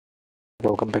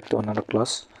Welcome back to another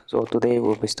class. So today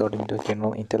we'll be starting the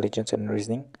general intelligence and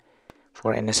reasoning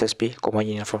for NSSB Common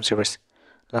Uniform Service.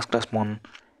 Last class one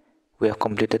we have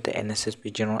completed the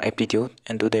NSSB general aptitude,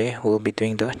 and today we'll be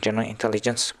doing the general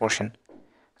intelligence portion.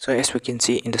 So as we can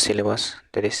see in the syllabus,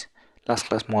 that is last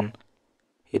class one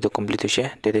itu complete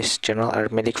that is general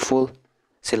arithmetic full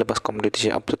syllabus complete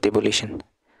up to tabulation.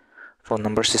 For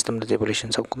number system the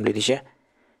tabulation sub complete,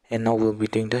 and now we'll be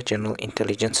doing the general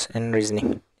intelligence and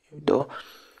reasoning. The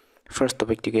first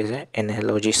topic is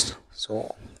analogies.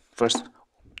 So first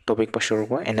topic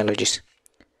for analogies.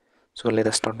 So let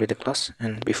us start with the class,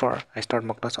 and before I start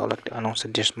mock class I would like to announce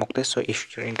that there's mock test. So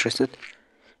if you're interested,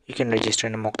 you can register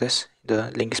in the mock test. The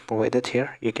link is provided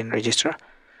here. You can register,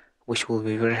 which will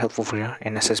be very helpful for your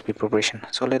NSSB preparation.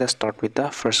 So let us start with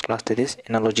the first class, that is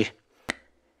analogy,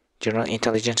 general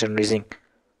intelligence and reasoning.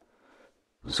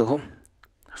 So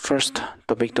first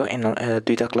topic to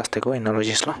duita class tego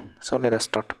analogies la. So let us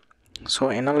start. So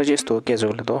analogies to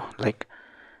like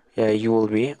you will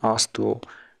be asked to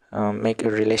make a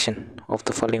relation of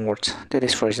the following words. That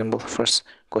is, for example, first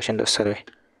question the survey.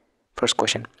 First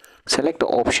question: select the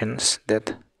option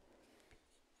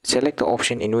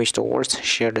in which the words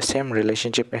share the same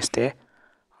relationship as they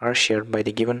are shared by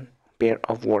the given pair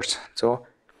of words. So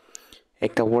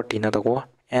ekta word ina dago,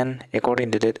 and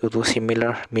according to that udu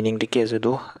similar meaning the case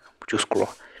udu choose kro.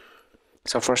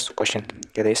 So first question,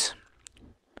 that is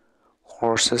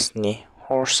horses ni.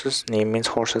 Horses ni means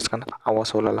horses kan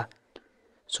awas holala.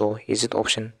 So is it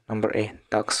option number A,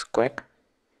 ducks quack,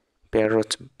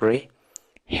 parrots bray,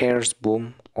 hares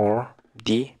boom, or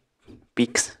D,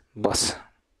 pigs buzz?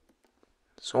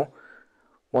 So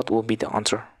what will be the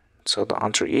answer? So the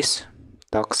answer is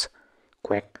ducks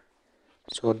quack.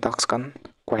 So ducks can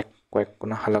quack quack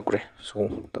kuna halagre.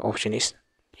 So the option is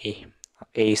A.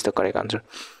 A is the correct answer.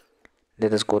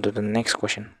 Let us go to the next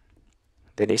question.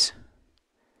 That is,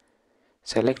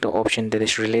 select the option that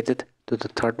is related to the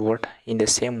third word in the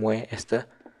same way as the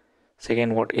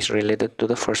second word is related to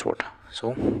the first word.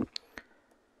 So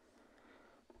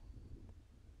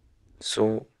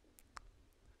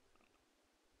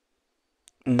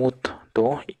mood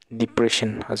to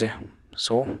depression as a.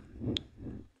 So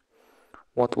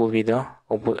what will be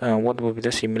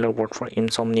the similar word for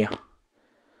insomnia?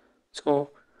 So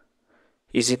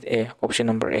is it A, option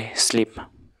number A, sleep,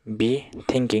 B,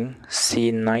 thinking,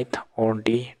 C, night, or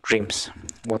D, dreams?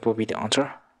 What will be the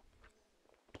answer?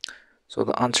 So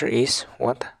the answer is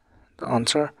what? The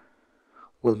answer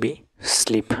will be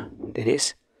sleep. That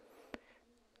is,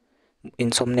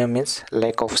 insomnia means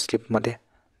lack of sleep made.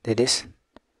 That is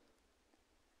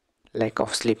lack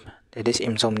of sleep. That is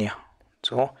insomnia.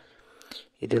 So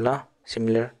idula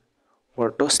similar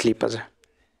word to sleep as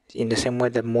in the same way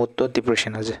that mood to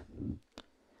depression as.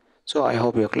 So I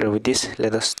hope you're clear with this.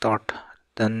 Let us start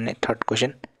the third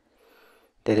question.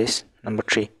 That is number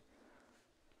 3.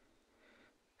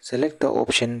 Select the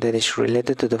option that is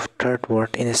related to the third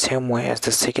word in the same way as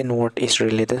the second word is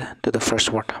related to the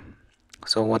first word.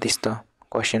 So what is the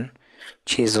question?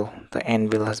 Chisel, the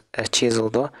anvil, chisel,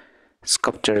 the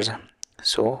sculptures.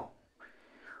 So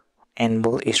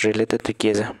anvil is related to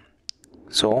case.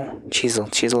 So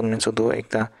chisel means to do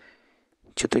ekta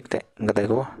chutu ekta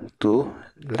ngadago to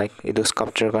like idu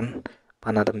sculpture kan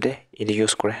panadamde idu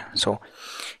use kore. So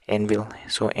anvil.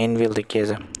 So anvil the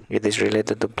case, it is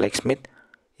related to blacksmith.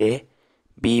 A,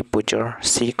 B, butcher,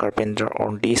 C, carpenter,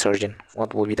 or D, surgeon.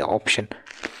 What will be the option?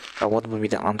 What will be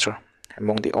the answer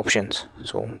among the options?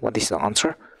 So what is the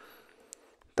answer?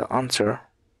 The answer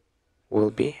will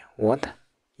be what?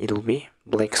 It will be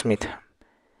blacksmith,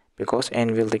 because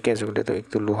anvil the case will do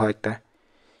ektu luha ekta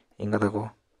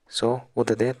ingadago. So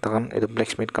udade takan edu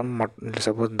blacksmith kan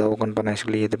suppose daw kan banai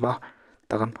suli edeba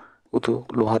takan utu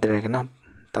luha derekena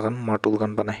takan martul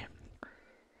kan banai.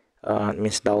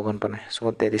 Means daw kan banai.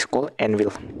 So that is called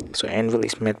anvil. So anvil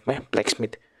is made by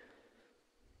blacksmith.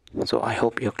 So I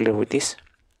hope you're clear with this.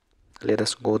 Let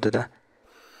us go to the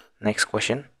next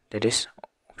question. That is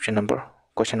question number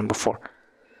 4.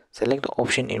 Select the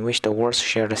option in which the words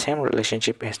share the same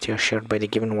relationship as they are shared by the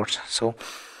given words. So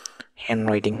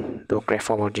handwriting, the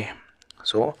graphology.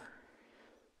 So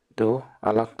the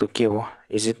alag to kiwo,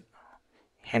 is it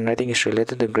handwriting is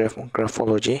related to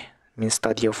graphology, means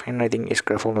study of handwriting is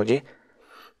graphology.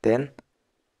 Then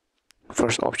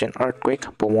first option, earthquake,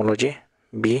 pomology,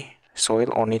 B, soil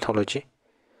ornithology,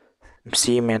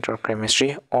 C, matter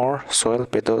chemistry, or soil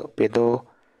pedology.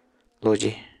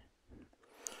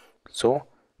 So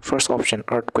first option,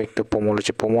 earthquake, the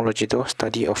pomology the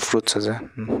study of fruits.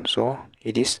 So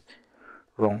it is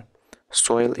wrong.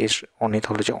 Soil is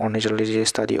ornithology is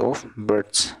study of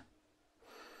birds.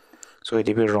 So it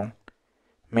will be wrong.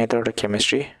 matter the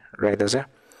chemistry, right? As a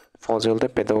fossil the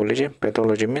pathology.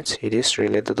 Pathology means it is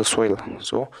related to soil.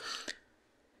 So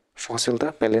fossil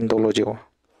the paleontology.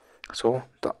 So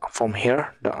from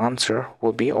here the answer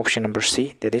will be option number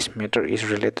C, that is matter is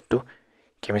related to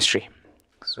chemistry.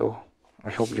 So I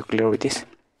hope you're clear with this.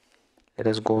 Let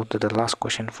us go to the last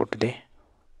question for today.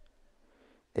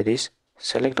 That is,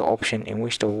 select the option in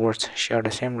which the words share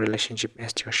the same relationship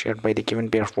as they are shared by the given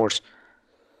pair of words.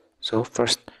 So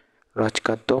first,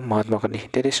 Rajkato Mahatma Gandhi.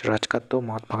 That is Rajkato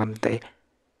Mahatma Gandhi.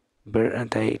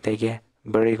 They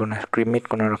bury gonna cremate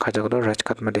gonna rakha jagado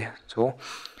Rajkat made. So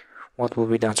what will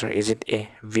be the answer? Is it A,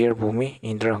 Veer Bhumi,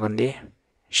 Indira Gandhi,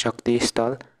 Shakti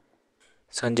Stal,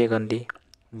 Sanjay Gandhi,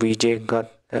 Vijay Ghat,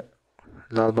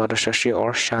 Lal Bahadur Shastri,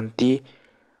 or Shanti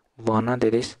Vana,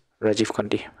 that is Rajiv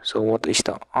Gandhi? So what is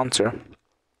the answer?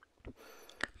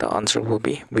 The answer will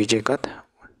be Vijay Ghat,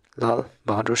 Lal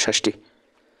Bahadur Shastri.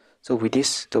 So with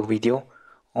this, the video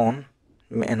on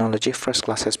analogy first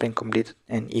class has been completed,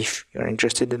 and if you're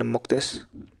interested in the mock test,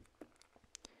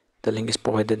 the link is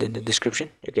provided in the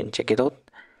description. You can check it out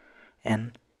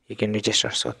and you can register.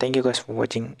 So thank you guys for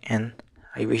watching, and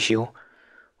I wish you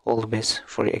all the best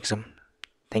for your exam.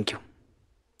 Thank you.